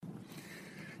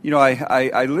You know,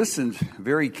 I listened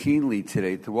very keenly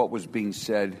today to what was being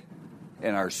said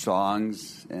in our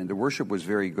songs, and the worship was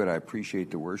very good. I appreciate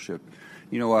the worship.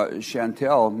 You know,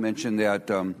 Chantel mentioned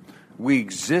that we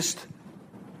exist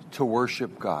to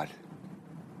worship God.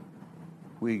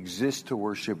 We exist to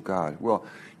worship God. Well,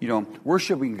 you know,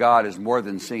 worshiping God is more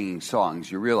than singing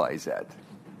songs. You realize that.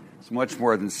 It's much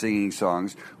more than singing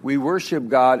songs. We worship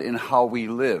God in how we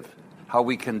live, how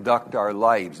we conduct our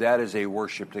lives. That is a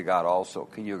worship to God also.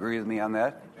 Can you agree with me on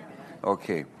that?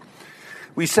 Okay.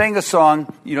 We sang a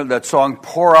song, you know, that song,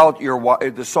 Pour Out Your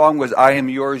Wine. The song was, I Am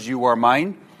Yours, You Are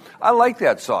Mine. I like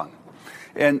that song.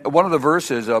 And one of the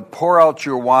verses, pour out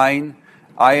your wine,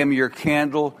 I am your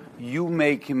candle, you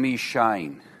make me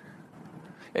shine.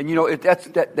 And you know,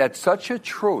 that's such a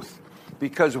truth,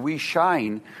 because we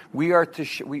shine. We are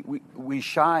to we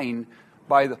shine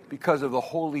because of the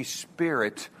Holy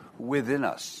Spirit within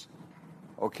us.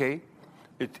 Okay,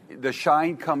 the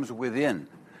shine comes within,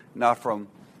 not from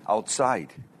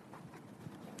outside.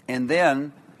 And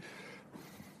then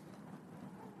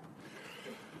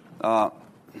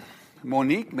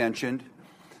Monique mentioned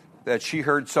that she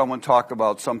heard someone talk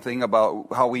about something about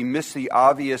how we miss the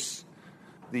obvious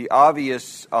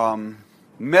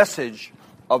message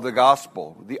of the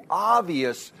gospel. The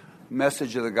obvious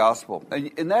message of the gospel.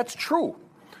 And that's true.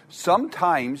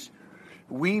 Sometimes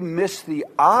we miss the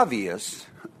obvious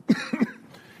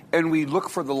and we look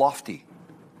for the lofty.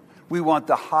 We want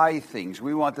the high things.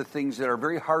 We want the things that are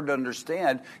very hard to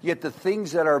understand, yet the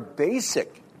things that are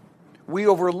basic, we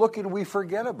overlook and we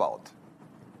forget about.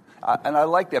 And I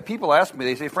like that. People ask me,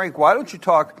 they say, Frank, why don't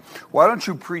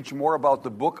you preach more about the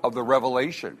book of the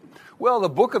Revelation? Well, the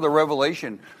book of the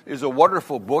Revelation is a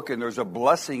wonderful book, and there's a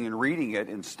blessing in reading it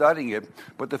and studying it.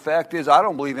 But the fact is, I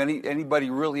don't believe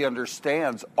anybody really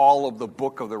understands all of the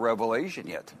book of the Revelation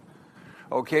yet.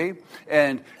 Okay?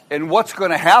 And what's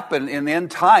going to happen in the end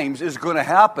times is going to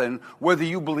happen whether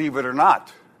you believe it or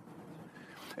not.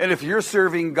 And if you're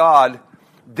serving God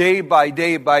day by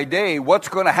day by day, what's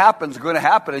going to happen is going to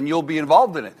happen, and you'll be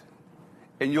involved in it.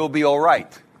 And you'll be all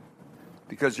right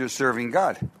because you're serving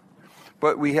God.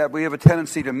 But we have a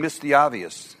tendency to miss the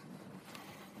obvious.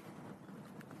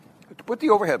 Put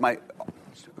the overhead,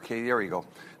 okay, there we go.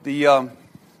 The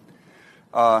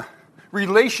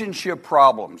relationship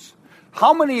problems.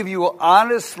 How many of you will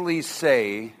honestly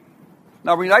say,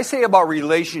 now when I say about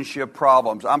relationship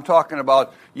problems, I'm talking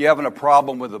about you having a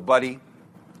problem with a buddy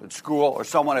at school or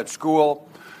someone at school,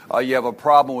 you have a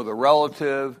problem with a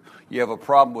relative, you have a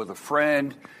problem with a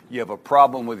friend, you have a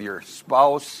problem with your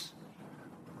spouse,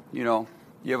 you know,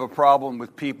 you have a problem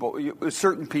with people, with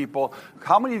certain people.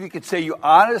 How many of you could say you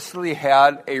honestly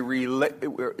had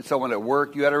someone at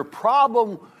work, you had a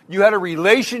problem, you had a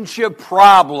relationship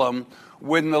problem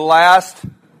within the last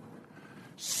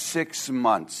 6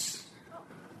 months?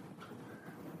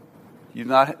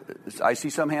 I see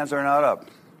some hands are not up.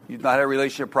 You've not had a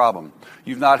relationship problem.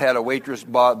 You've not had a waitress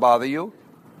bother you.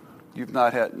 You've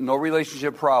not had no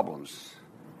relationship problems.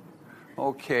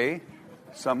 Okay.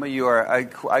 Some of you are,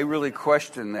 I really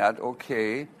question that.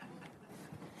 Okay.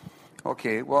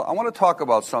 Okay, well, I want to talk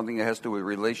about something that has to do with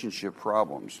relationship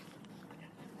problems.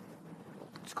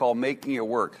 It's called making it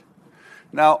work.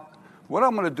 Now, what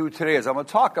I'm going to do today is I'm going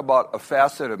to talk about a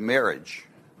facet of marriage.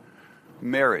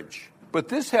 Marriage. But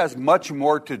this has much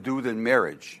more to do than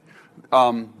marriage.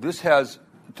 This has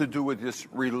to do with this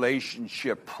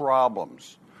relationship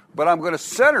problems. But I'm going to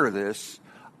center this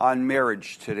on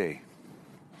marriage today.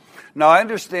 Now, I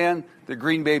understand the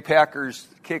Green Bay Packers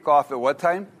kick off at what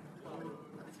time?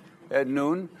 At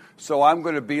noon. So I'm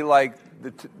going to be like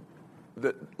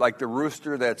the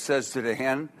rooster that says to the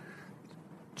hen,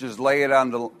 just lay it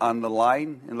on the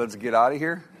line and let's get out of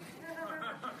here.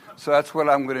 So that's what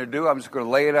I'm going to do. I'm just going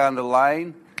to lay it on the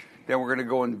line. Then we're going to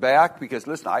go in back because,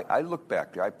 listen, I look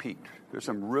back there. I peeked. There's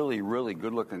some really, really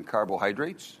good-looking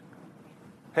carbohydrates.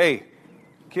 Hey,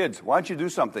 kids, why don't you do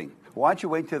something? Why don't you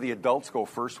wait until the adults go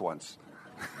first once?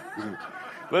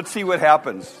 Let's see what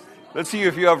happens. Let's see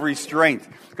if you have restraint.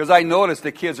 Because I noticed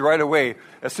the kids right away,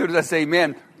 as soon as I say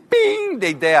amen, bing,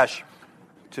 they dash.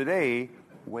 Today,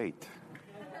 wait.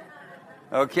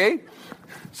 Okay?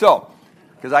 So,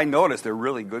 because I noticed they're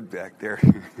really good back there.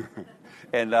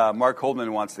 And Mark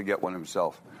Holdman wants to get one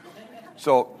himself.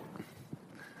 So,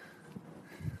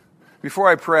 before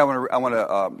I pray, I want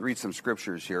to read some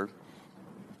scriptures here.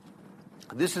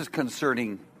 This is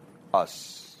concerning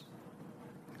us,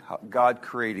 God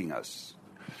creating us.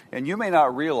 And you may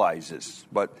not realize this,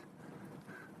 but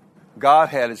God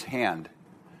had his hand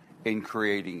in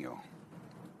creating you.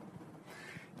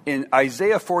 In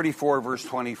Isaiah 44, verse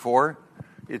 24,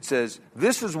 it says,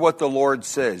 this is what the Lord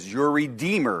says, your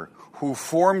Redeemer who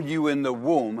formed you in the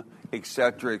womb,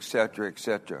 etc., etc.,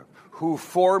 etc. Who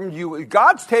formed you.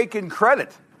 God's taken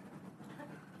credit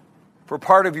for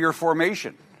part of your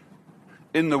formation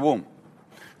in the womb.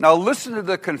 Now listen to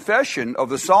the confession of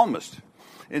the psalmist.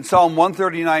 In Psalm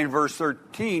 139, verse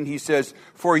 13, he says,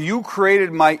 for you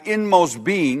created my inmost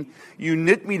being. You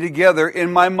knit me together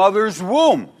in my mother's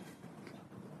womb.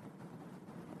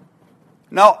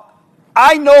 Now,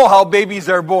 I know how babies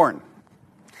are born.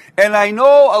 And I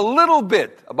know a little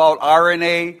bit about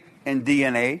RNA and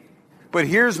DNA. But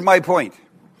here's my point.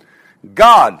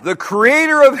 God, the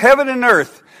creator of heaven and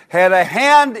earth, had a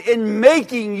hand in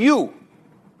making you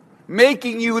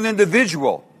an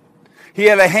individual. He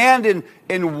had a hand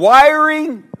in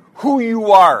wiring who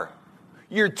you are,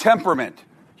 your temperament,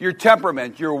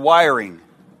 your wiring,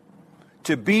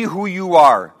 to be who you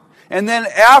are. And then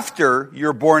after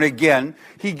you're born again,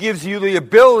 he gives you the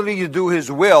ability to do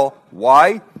his will.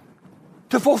 Why?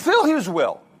 To fulfill his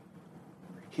will.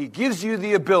 He gives you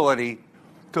the ability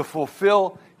to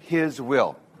fulfill his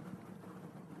will.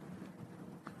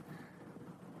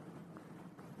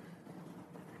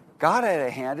 God had a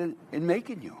hand in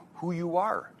making you who you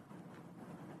are.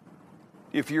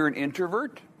 If you're an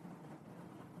introvert,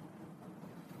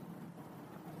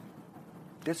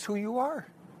 that's who you are.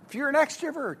 If you're an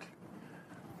extrovert,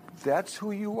 that's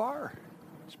who you are.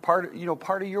 It's part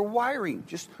of your wiring,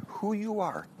 just who you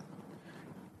are.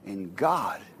 And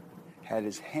God had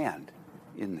his hand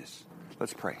in this.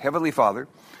 Let's pray. Heavenly Father,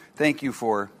 thank you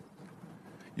for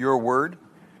your word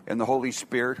and the Holy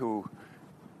Spirit who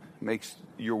makes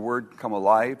your word come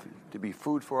alive to be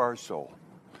food for our soul.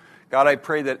 God, I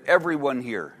pray that everyone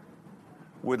here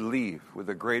would leave with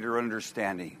a greater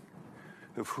understanding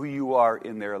of who you are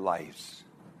in their lives.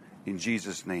 In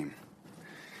Jesus' name,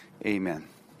 amen.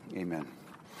 Amen.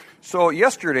 So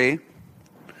yesterday,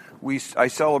 I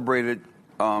celebrated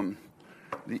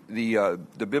the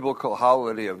biblical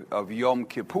holiday of Yom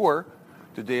Kippur,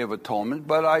 the Day of Atonement,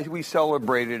 but we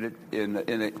celebrated it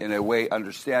in a way,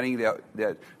 understanding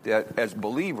that as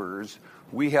believers,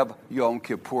 we have Yom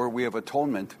Kippur, we have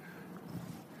atonement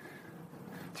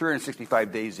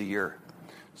 365 days a year.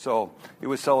 So it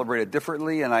was celebrated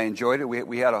differently, and I enjoyed it.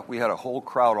 We had a whole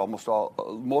crowd. Most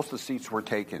of the seats were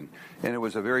taken, and it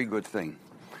was a very good thing,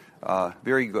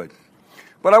 very good.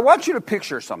 But I want you to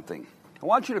picture something.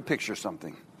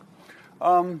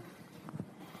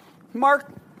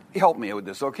 Mark, help me with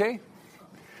this, okay?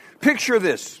 Picture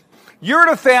this. You're at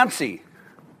a fancy,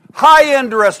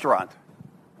 high-end restaurant,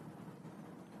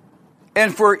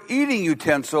 and for eating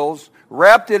utensils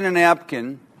wrapped in a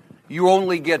napkin, you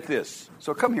only get this.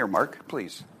 So come here, Mark,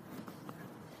 please.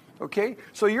 Okay?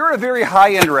 So you're at a very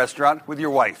high-end restaurant with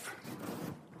your wife.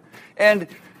 And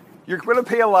you're going to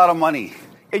pay a lot of money.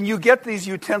 And you get these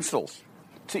utensils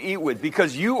to eat with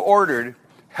because you ordered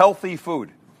healthy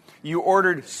food. You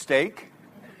ordered steak.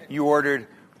 You ordered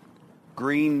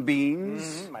green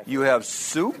beans. You have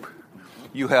soup.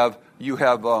 You have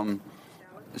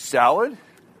salad.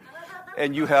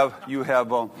 And you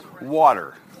have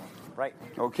water. Right.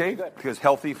 Okay? Because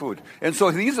healthy food. And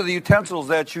so these are the utensils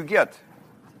that you get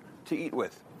to eat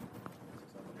with.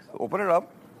 Open it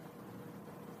up.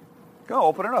 Go,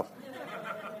 open it up.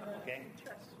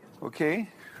 Okay.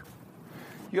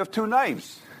 You have 2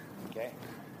 knives. Okay.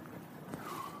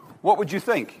 What would you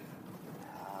think?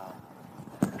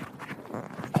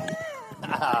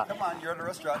 Come on, you're at a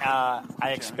restaurant.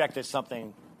 I expected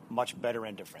something much better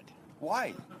and different.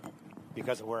 Why?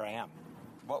 Because of where I am.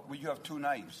 Well, you have 2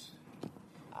 knives.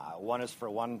 One is for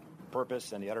one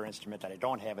purpose, and the other instrument that I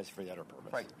don't have is for the other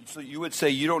purpose. Right. So you would say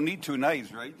you don't need 2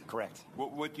 knives, right? Correct.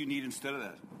 What do you need instead of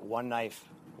that? 1 knife,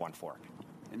 1 fork.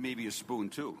 And maybe a spoon,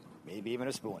 too. Maybe even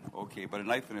a spoon. Okay, but a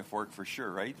knife and a fork for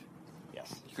sure, right?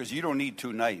 Yes. Because you don't need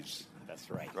 2 knives. That's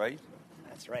right. Right?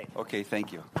 That's right. Okay,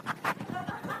 thank you.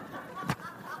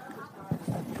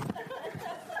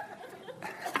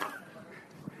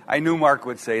 I knew Mark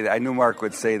would say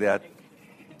that.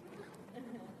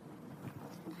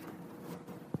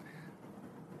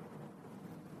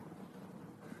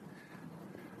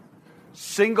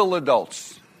 Single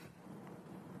adults.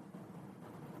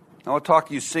 I want to talk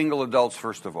to you single adults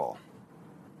first of all.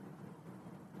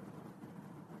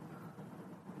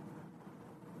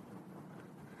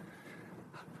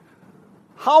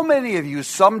 How many of you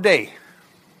someday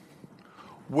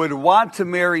would want to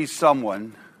marry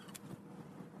someone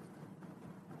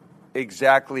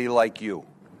exactly like you?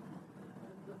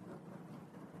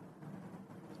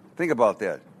 Think about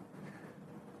that.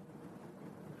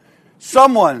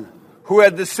 Someone who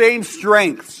had the same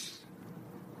strengths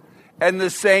and the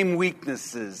same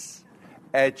weaknesses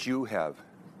as you have.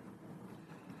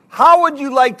 How would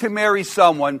you like to marry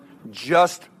someone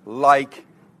just like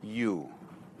you?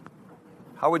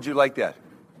 How would you like that?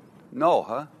 No,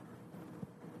 huh?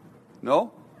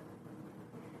 No?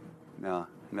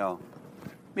 No.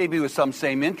 Maybe with some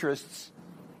same interests,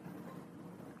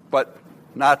 but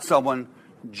not someone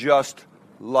just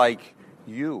like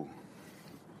you.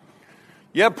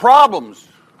 You have problems.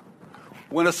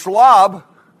 When a slob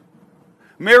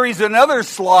marries another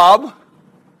slob,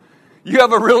 you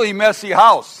have a really messy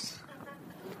house.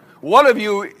 One of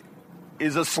you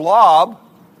is a slob,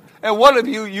 and one of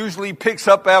you usually picks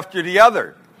up after the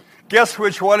other. Guess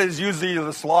which one is usually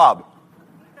the slob?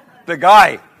 The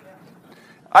guy.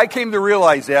 I came to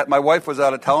realize that. My wife was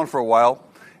out of town for a while,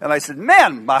 and I said,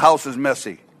 man, my house is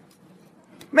messy.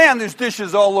 Man, there's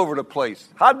dishes all over the place.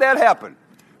 How'd that happen?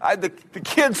 The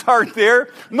kids aren't there.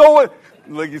 No one.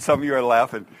 Look, some of you are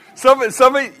laughing. Some of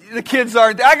the kids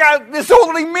aren't there. It's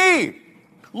only me.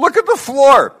 Look at the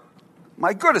floor.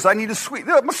 My goodness, I need a sweep.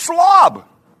 I'm a slob.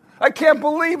 I can't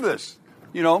believe this.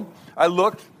 I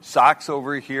looked, socks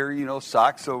over here,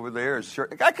 socks over there. A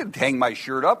shirt. I could hang my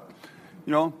shirt up,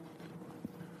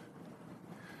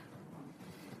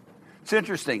 It's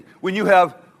interesting. When you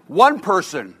have one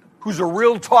person who's a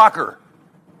real talker,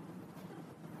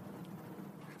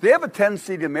 they have a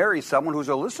tendency to marry someone who's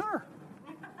a listener.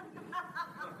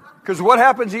 Because what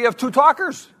happens if you have two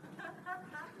talkers?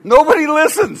 Nobody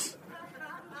listens.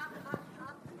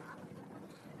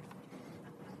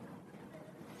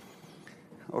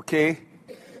 Okay,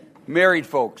 married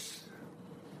folks.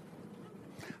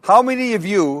 How many of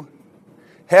you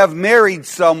have married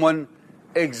someone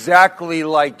exactly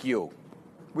like you?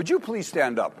 Would you please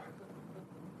stand up?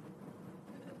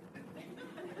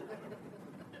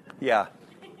 Yeah,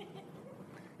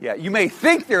 you may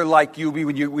think they're like you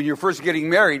when you're first getting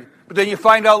married, but then you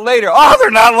find out later, oh, they're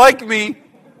not like me.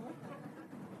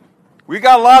 We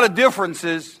got a lot of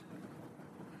differences.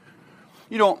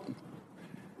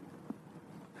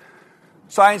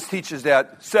 Science teaches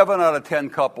that 7 out of 10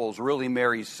 couples really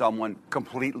marry someone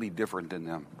completely different than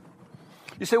them.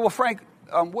 You say, well, Frank,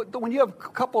 when you have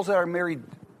couples that are married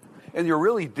and you're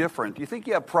really different, do you think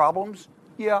you have problems?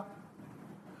 Yeah.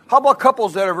 How about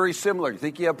couples that are very similar? You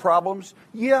think you have problems?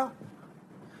 Yeah.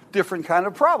 Different kind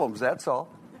of problems, that's all.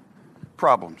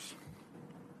 Problems.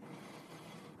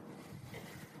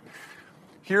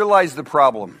 Here lies the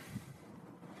problem.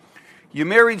 You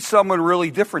married someone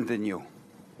really different than you.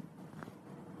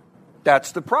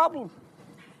 That's the problem.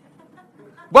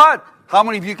 But how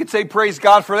many of you could say praise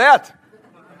God for that?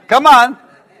 Come on.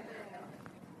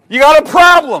 You got a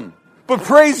problem, but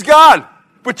praise God.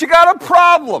 But you got a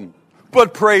problem,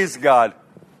 but praise God.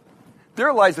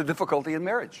 There lies the difficulty in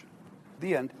marriage.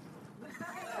 The end.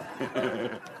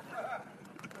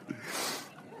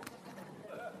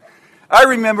 I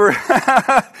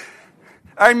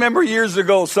remember years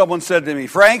ago someone said to me,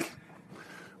 Frank,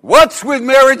 what's with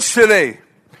marriage today?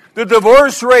 The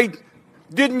divorce rate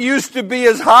didn't used to be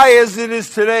as high as it is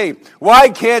today. Why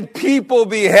can't people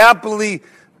be happily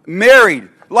married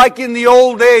like in the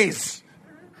old days?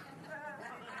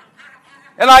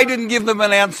 And I didn't give them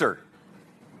an answer.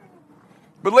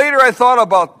 But later I thought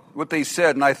about what they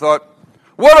said, and I thought,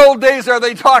 what old days are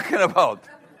they talking about?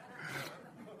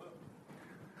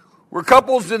 Were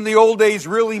couples in the old days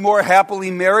really more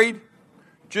happily married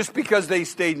just because they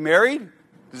stayed married?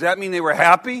 Does that mean they were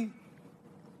happy?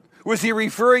 Was he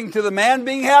referring to the man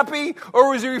being happy, or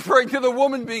was he referring to the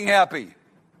woman being happy?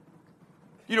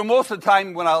 Most of the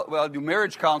time when I'll do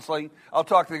marriage counseling, I'll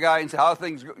talk to the guy and say, how are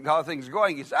things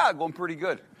going? He says, going pretty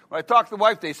good. When I talk to the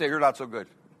wife, they say, you're not so good.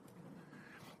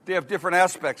 They have different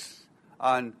aspects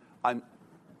on. And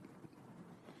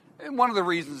one of the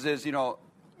reasons is,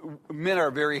 men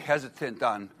are very hesitant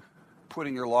on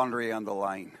putting their laundry on the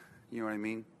line. You know what I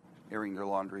mean? Airing their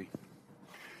laundry.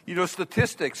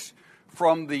 Statistics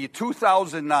from the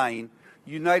 2009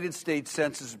 United States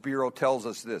Census Bureau tells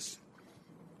us this.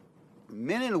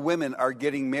 Men and women are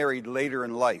getting married later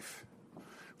in life.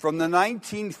 From the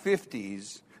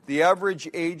 1950s, the average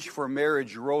age for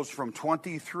marriage rose from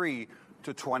 23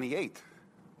 to 28.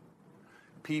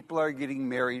 People are getting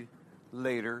married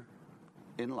later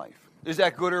in life. Is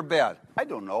that good or bad? I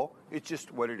don't know. It's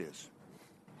just what it is.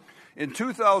 In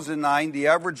 2009, the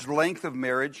average length of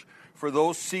marriage for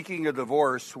those seeking a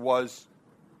divorce was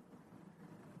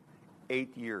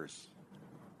 8 years.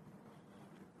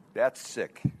 That's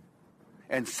sick.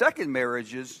 And second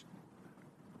marriages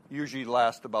usually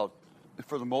last about,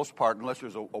 for the most part, unless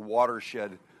there's a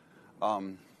watershed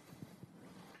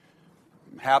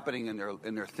happening in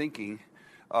their thinking,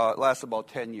 lasts about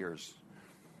 10 years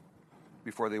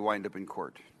before they wind up in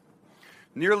court.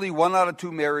 Nearly 1 out of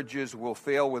 2 marriages will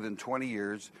fail within 20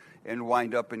 years and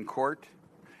wind up in court.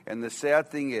 And the sad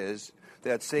thing is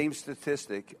that same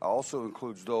statistic also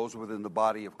includes those within the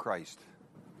body of Christ.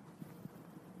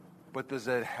 But does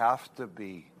it have to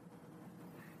be?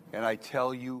 And I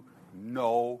tell you,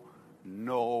 no,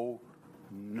 no,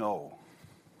 no.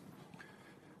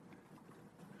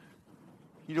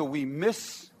 You know, we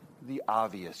miss the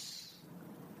obvious.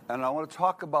 And I want to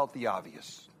talk about the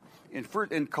obvious.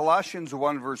 In Colossians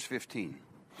 1, verse 15,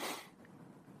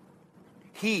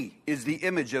 He is the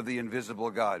image of the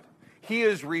invisible God. He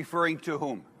is referring to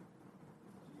whom?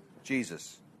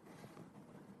 Jesus.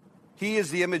 He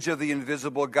is the image of the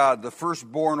invisible God, the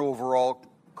firstborn over all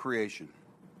creation.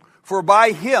 For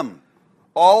by Him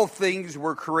all things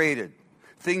were created,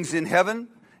 things in heaven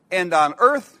and on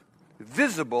earth,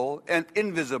 visible and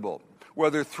invisible,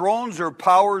 whether thrones or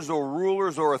powers or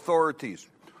rulers or authorities.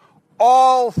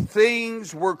 All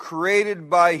things were created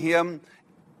by Him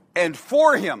and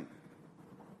for Him.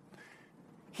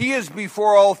 He is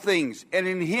before all things, and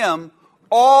in Him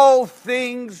all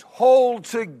things hold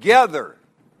together.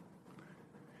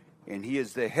 And He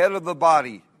is the head of the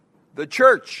body, the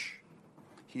church.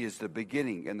 He is the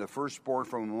beginning and the firstborn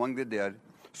from among the dead,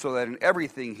 so that in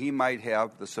everything He might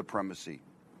have the supremacy.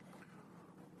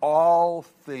 All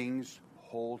things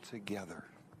hold together.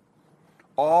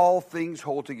 All things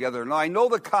hold together. Now, I know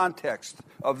the context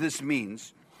of this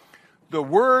means the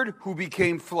Word who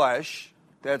became flesh,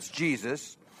 that's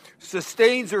Jesus,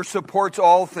 sustains or supports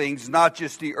all things, not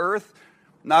just the earth,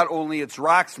 not only its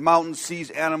rocks, mountains,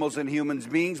 seas, animals, and human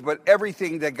beings, but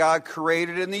everything that God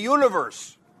created in the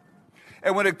universe.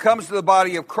 And when it comes to the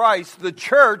body of Christ, the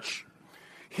church,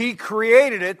 He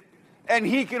created it, and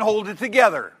He can hold it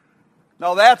together.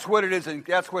 Now, that's what it is, and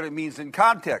that's what it means in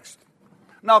context.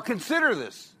 Now, consider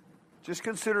this. Just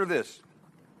consider this.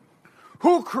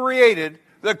 Who created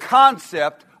the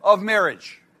concept of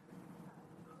marriage?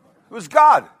 It was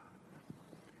God.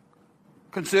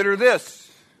 Consider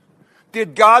this.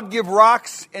 Did God give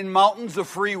rocks and mountains a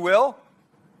free will?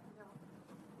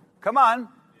 Come on.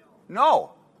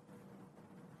 No.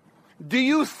 Do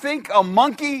you think a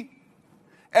monkey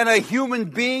and a human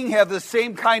being have the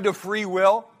same kind of free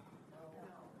will?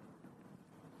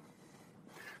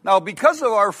 Now, because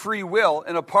of our free will,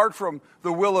 and apart from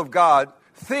the will of God,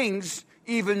 things,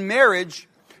 even marriage,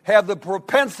 have the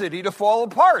propensity to fall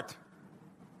apart.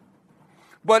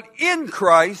 But in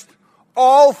Christ,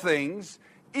 all things,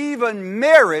 even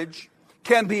marriage,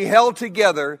 can be held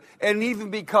together and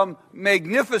even become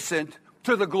magnificent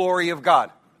to the glory of God.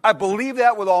 I believe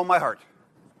that with all my heart.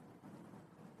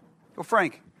 So,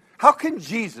 Frank, how can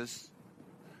Jesus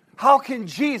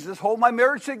hold my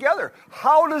marriage together?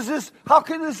 How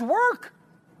can this work?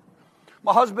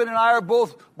 My husband and I are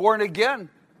both born again.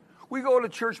 We go to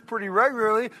church pretty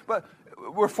regularly, but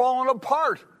we're falling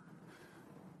apart.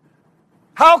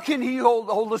 How can He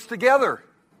hold us together?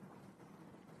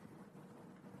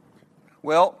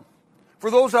 Well,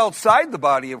 for those outside the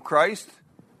body of Christ,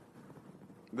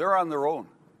 they're on their own.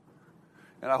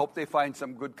 And I hope they find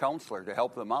some good counselor to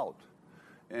help them out.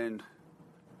 And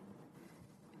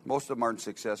most of them aren't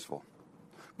successful.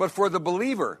 But for the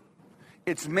believer,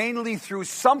 it's mainly through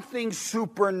something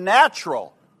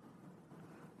supernatural.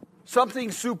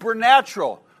 Something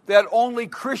supernatural that only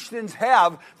Christians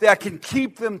have that can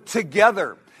keep them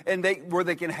together and where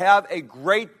they can have a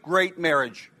great, great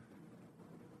marriage.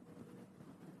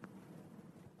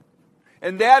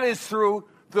 And that is through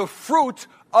the fruit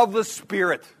of the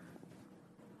Spirit.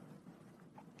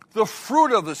 The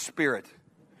fruit of the Spirit.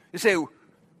 You say,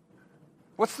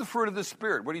 what's the fruit of the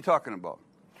Spirit? What are you talking about?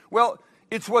 Well,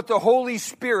 it's what the Holy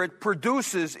Spirit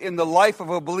produces in the life of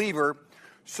a believer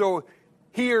so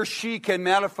he or she can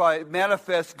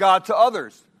manifest God to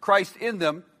others, Christ in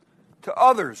them to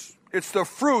others. It's the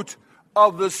fruit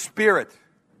of the Spirit.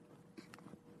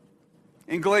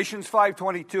 In Galatians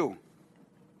 5:22,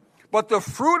 but the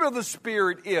fruit of the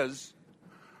Spirit is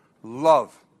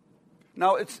love.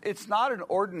 Now, it's not an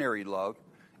ordinary love.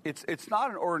 It's not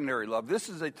an ordinary love. This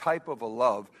is a type of a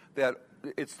love that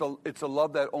it's a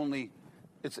love that only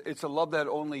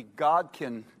God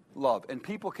can love, and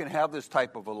people can have this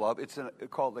type of a love. It's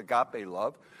called agape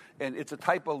love, and it's a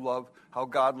type of love how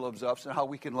God loves us and how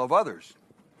we can love others.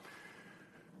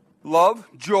 Love,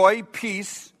 joy,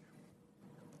 peace.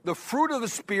 The fruit of the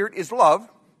Spirit is love.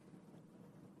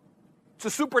 It's a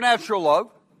supernatural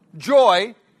love.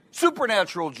 Joy,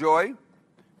 supernatural joy.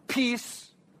 Peace.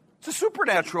 It's a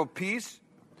supernatural peace.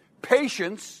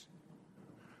 Patience.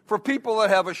 For people that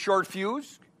have a short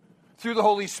fuse, through the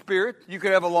Holy Spirit, you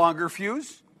could have a longer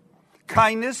fuse.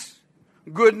 Kindness,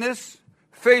 goodness,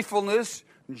 faithfulness,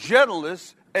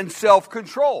 gentleness, and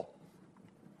self-control.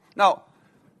 Now,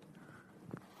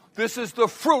 this is the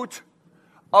fruit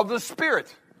of the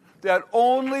Spirit that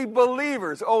only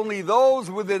believers, only those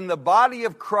within the body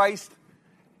of Christ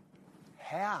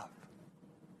have.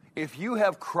 If you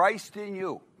have Christ in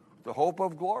you, the hope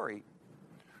of glory,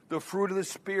 the fruit of the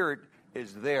Spirit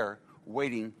is there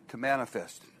waiting to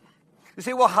manifest. You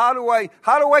say, well, how do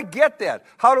I get that?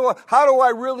 How do I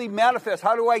really manifest?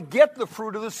 How do I get the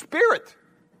fruit of the Spirit?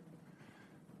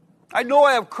 I know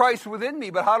I have Christ within me,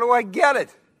 but how do I get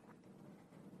it?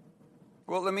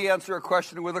 Well, let me answer a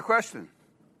question with a question.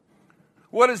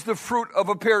 What is the fruit of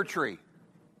a pear tree?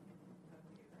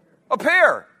 A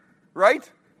pear, right?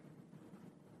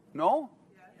 No?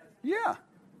 Yeah.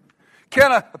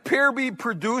 Can a pear be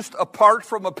produced apart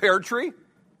from a pear tree?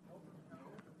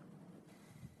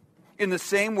 In the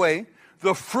same way,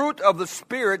 the fruit of the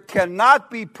Spirit cannot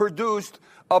be produced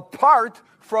apart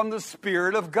from the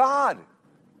Spirit of God.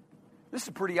 This is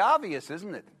pretty obvious,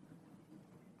 isn't it?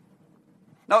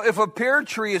 Now, if a pear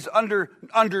tree is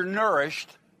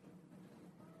undernourished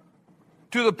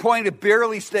to the point of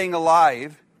barely staying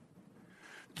alive,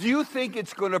 do you think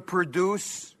it's going to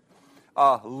produce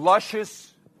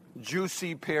luscious,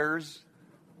 juicy pears?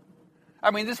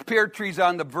 I mean, this pear tree's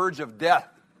on the verge of death,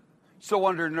 so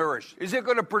undernourished. Is it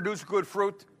going to produce good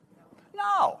fruit?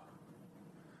 No.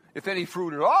 If any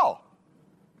fruit at all.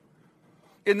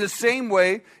 In the same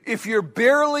way, if you're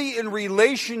barely in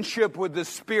relationship with the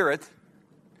Spirit,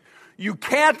 you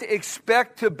can't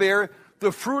expect to bear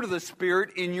the fruit of the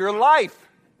Spirit in your life.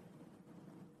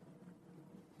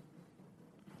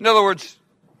 In other words,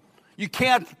 you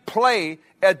can't play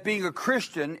at being a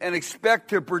Christian and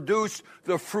expect to produce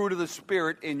the fruit of the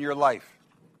Spirit in your life.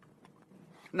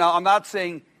 Now, I'm not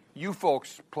saying you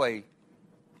folks play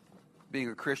being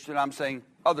a Christian. I'm saying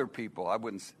other people. I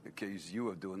wouldn't accuse you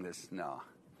of doing this. No,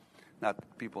 not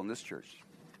people in this church.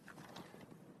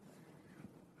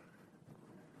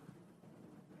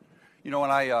 You know,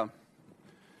 when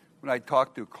I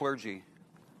talk to clergy,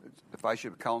 if I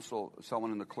should counsel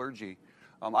someone in the clergy,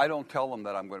 I don't tell them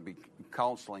that I'm going to be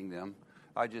counseling them.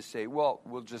 I just say, well,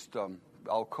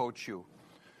 I'll coach you.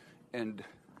 And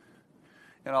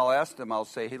I'll ask them, I'll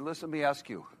say, hey, listen, let me ask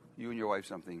you and your wife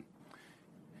something.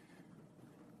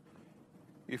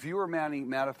 If you were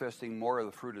manifesting more of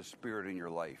the fruit of the Spirit in your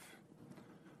life,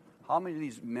 how many of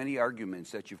these many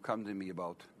arguments that you've come to me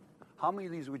about, how many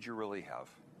of these would you really have?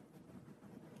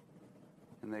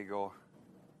 And they go,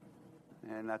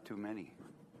 not too many.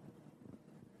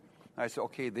 I said,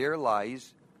 okay, there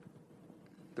lies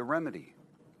the remedy.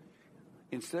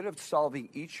 Instead of solving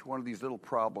each one of these little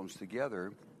problems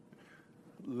together,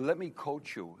 let me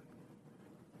coach you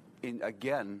in,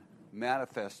 again,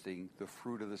 manifesting the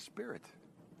fruit of the Spirit.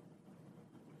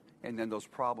 And then those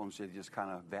problems, they just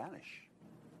kind of vanish.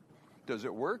 Does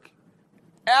it work?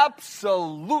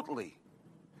 Absolutely.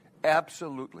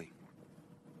 Absolutely.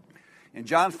 In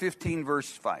John 15, verse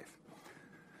 5,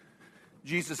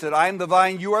 Jesus said, I am the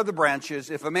vine, you are the branches.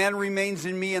 If a man remains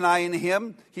in me and I in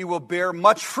him, he will bear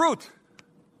much fruit.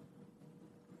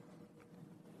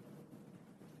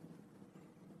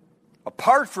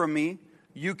 Apart from me,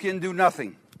 you can do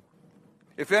nothing.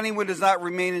 If anyone does not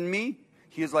remain in me,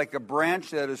 he is like a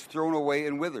branch that is thrown away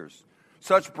and withers.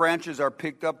 Such branches are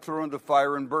picked up, thrown into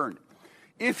fire, and burned.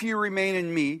 If you remain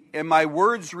in me, and my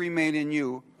words remain in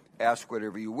you, ask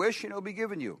whatever you wish, and it will be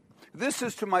given you. This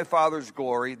is to my Father's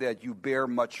glory, that you bear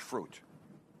much fruit.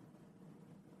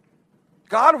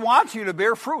 God wants you to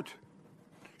bear fruit,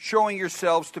 showing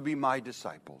yourselves to be my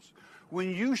disciples.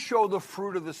 When you show the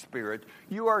fruit of the Spirit,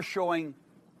 you are showing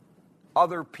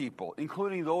other people,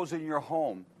 including those in your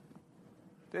home,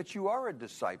 that you are a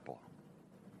disciple.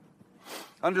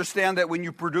 Understand that when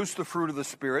you produce the fruit of the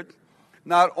Spirit,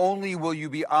 not only will you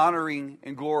be honoring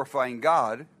and glorifying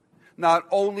God, not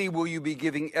only will you be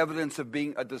giving evidence of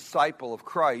being a disciple of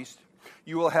Christ,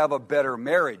 you will have a better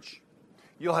marriage.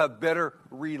 You'll have better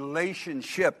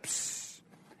relationships.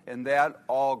 And that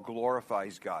all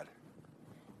glorifies God.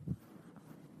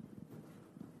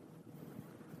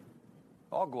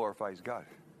 All glorifies God.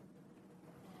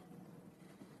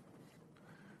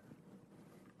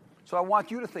 So I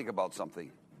want you to think about something.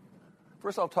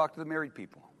 First, I'll talk to the married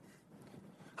people.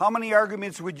 How many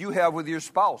arguments would you have with your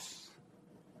spouse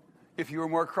if you were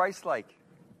more Christ-like?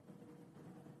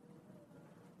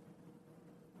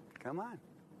 Come on.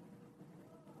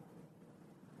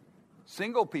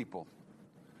 Single people,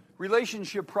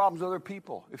 relationship problems with other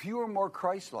people. If you were more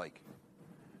Christ-like,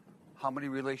 how many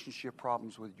relationship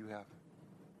problems would you have?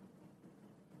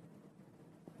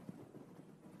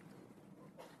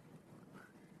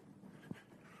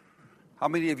 How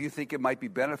many of you think it might be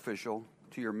beneficial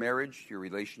to your marriage, your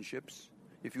relationships,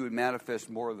 if you would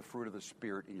manifest more of the fruit of the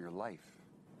Spirit in your life?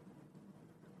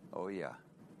 Oh, yeah.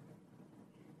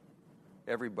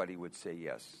 Everybody would say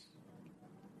yes.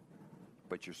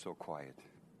 But you're so quiet.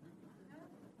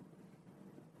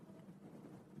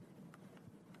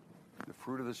 The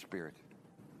fruit of the Spirit.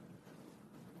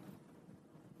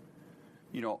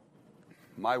 You know,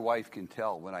 my wife can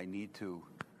tell when I need to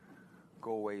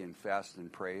go away and fast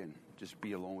and pray and just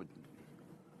be alone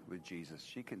with Jesus.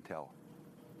 She can tell.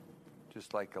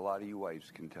 Just like a lot of you wives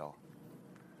can tell.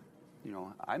 You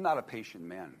know, I'm not a patient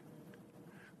man.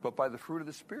 But by the fruit of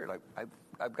the Spirit,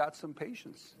 I've got some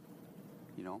patience.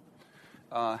 You know.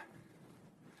 I'm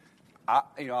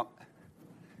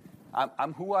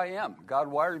who I am. God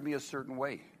wired me a certain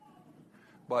way.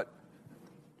 But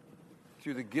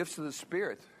through the gifts of the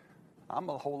Spirit, I'm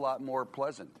a whole lot more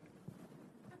pleasant.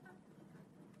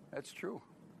 That's true.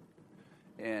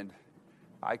 And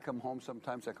I come home,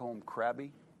 sometimes I come home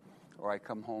crabby, or I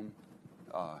come home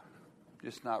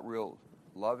just not real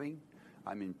loving.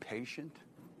 I'm impatient.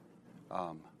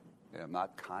 I'm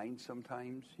not kind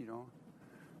sometimes, you know.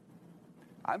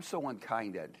 I'm so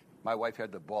unkind that my wife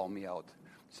had to bawl me out.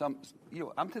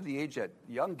 I'm to the age that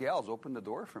young gals open the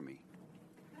door for me.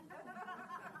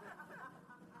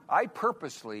 I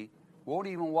purposely won't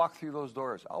even walk through those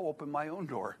doors. I'll open my own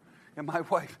door. And my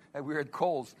wife, we were at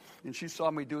Kohl's, and she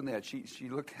saw me doing that. She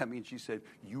looked at me and she said,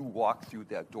 "You walk through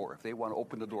that door. If they want to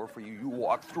open the door for you, you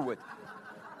walk through it."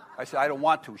 I said, "I don't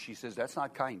want to." She says, "That's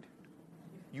not kind.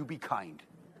 You be kind."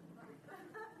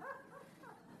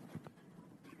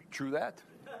 True that?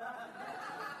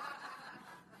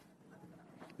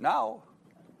 Now,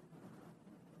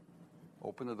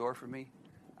 open the door for me.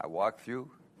 I walk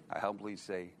through. I humbly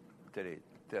say to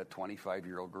that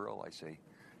 25-year-old girl, I say,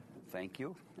 "Thank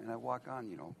you," and I walk on,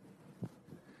 you know.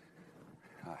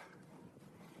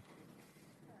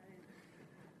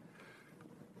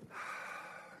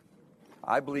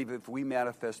 I believe if we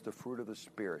manifest the fruit of the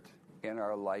Spirit in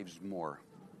our lives more,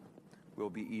 we'll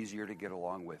be easier to get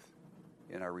along with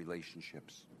in our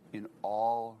relationships, in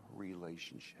all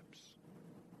relationships.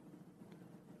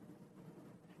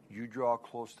 You draw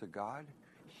close to God,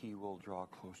 He will draw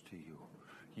close to you.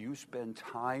 You spend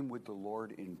time with the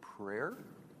Lord in prayer,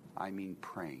 I mean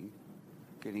praying,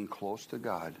 getting close to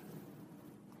God,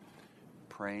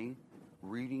 praying,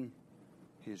 reading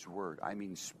His Word, I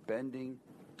mean spending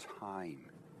time.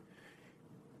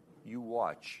 You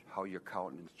watch how your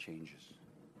countenance changes.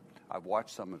 I've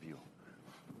watched some of you.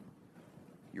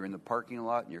 You're in the parking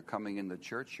lot and you're coming into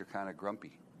church, you're kind of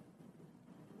grumpy.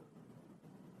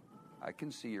 I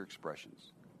can see your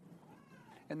expressions.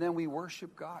 And then we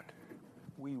worship God.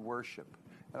 We worship.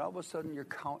 And all of a sudden your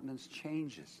countenance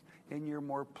changes and you're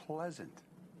more pleasant,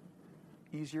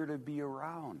 easier to be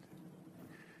around.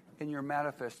 And you're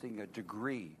manifesting a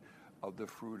degree of the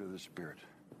fruit of the Spirit.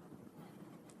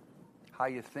 How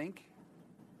you think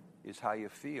is how you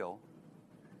feel,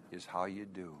 is how you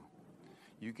do.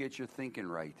 You get your thinking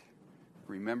right,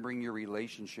 remembering your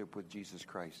relationship with Jesus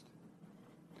Christ.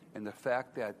 And the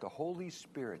fact that the Holy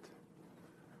Spirit,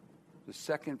 the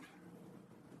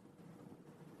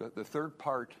third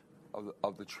part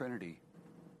of the Trinity,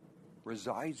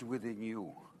 resides within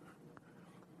you.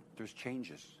 There's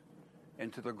changes.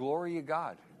 And to the glory of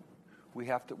God, we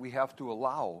have to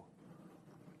allow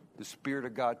the Spirit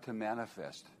of God to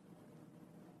manifest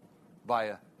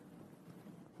via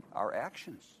our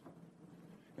actions.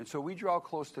 And so we draw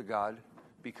close to God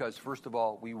because, first of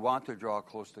all, we want to draw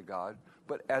close to God.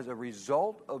 But as a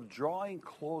result of drawing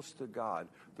close to God,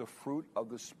 the fruit of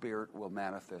the Spirit will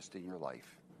manifest in your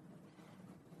life.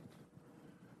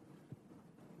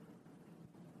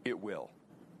 It will.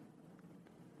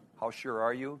 How sure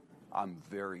are you? I'm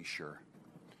very sure.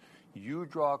 You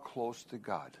draw close to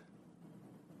God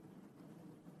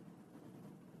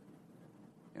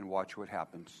and watch what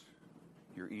happens.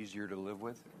 You're easier to live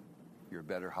with. You're a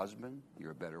better husband.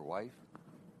 You're a better wife.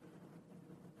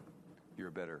 You're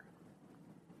a better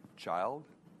child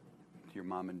to your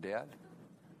mom and dad.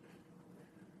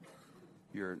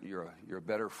 You're a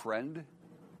better friend.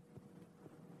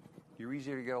 You're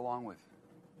easier to get along with.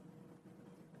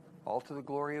 All to the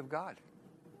glory of God.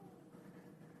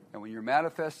 And when you're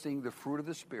manifesting the fruit of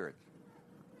the Spirit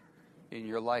in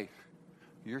your life,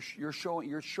 you're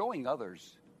showing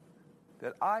others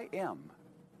that I am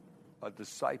a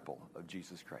disciple of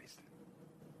Jesus Christ.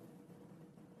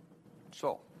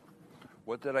 So,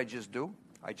 what did I just do?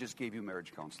 I just gave you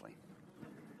marriage counseling.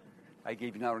 I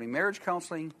gave you not only marriage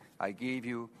counseling, I gave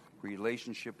you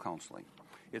relationship counseling.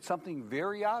 It's something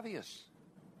very obvious,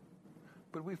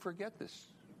 but we forget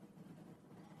this.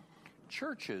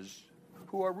 churches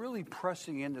who are really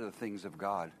pressing into the things of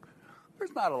God,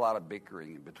 there's not a lot of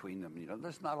bickering in between them.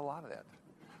 There's not a lot of that.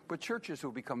 But churches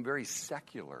who become very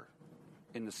secular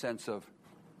in the sense of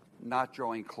not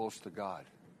drawing close to God,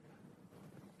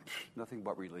 nothing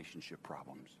but relationship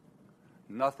problems.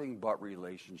 Nothing but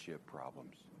relationship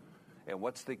problems. And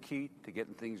what's the key to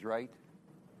getting things right?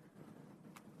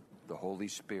 The Holy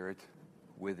Spirit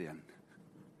within.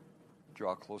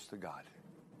 Draw close to God.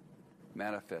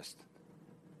 Manifest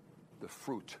the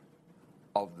fruit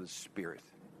of the Spirit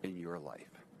in your life.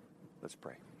 Let's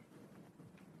pray.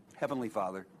 Heavenly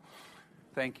Father,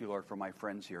 thank you, Lord, for my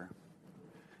friends here.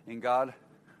 And God,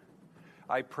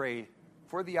 I pray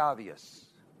for the obvious.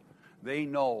 They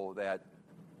know that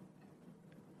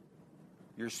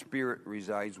your Spirit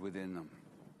resides within them.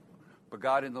 But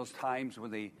God, in those times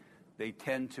when they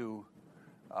tend to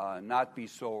not be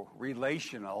so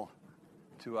relational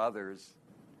to others,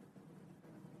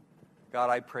 God,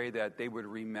 I pray that they would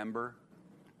remember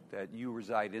that you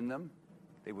reside in them.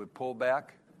 They would pull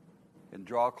back and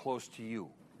draw close to you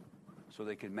so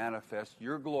they can manifest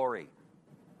your glory.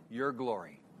 Your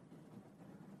glory.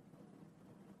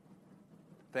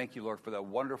 Thank you, Lord, for that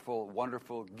wonderful,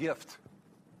 wonderful gift.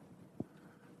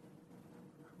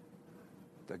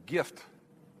 The gift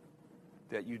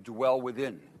that you dwell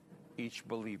within each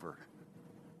believer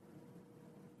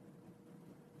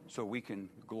so we can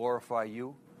glorify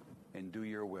you and do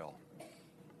your will.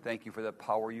 Thank you for the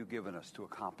power you've given us to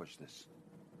accomplish this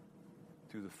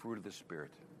through the fruit of the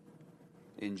Spirit.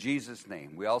 In Jesus'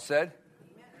 name. We all said?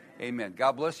 Amen.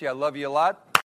 God bless you. I love you a lot.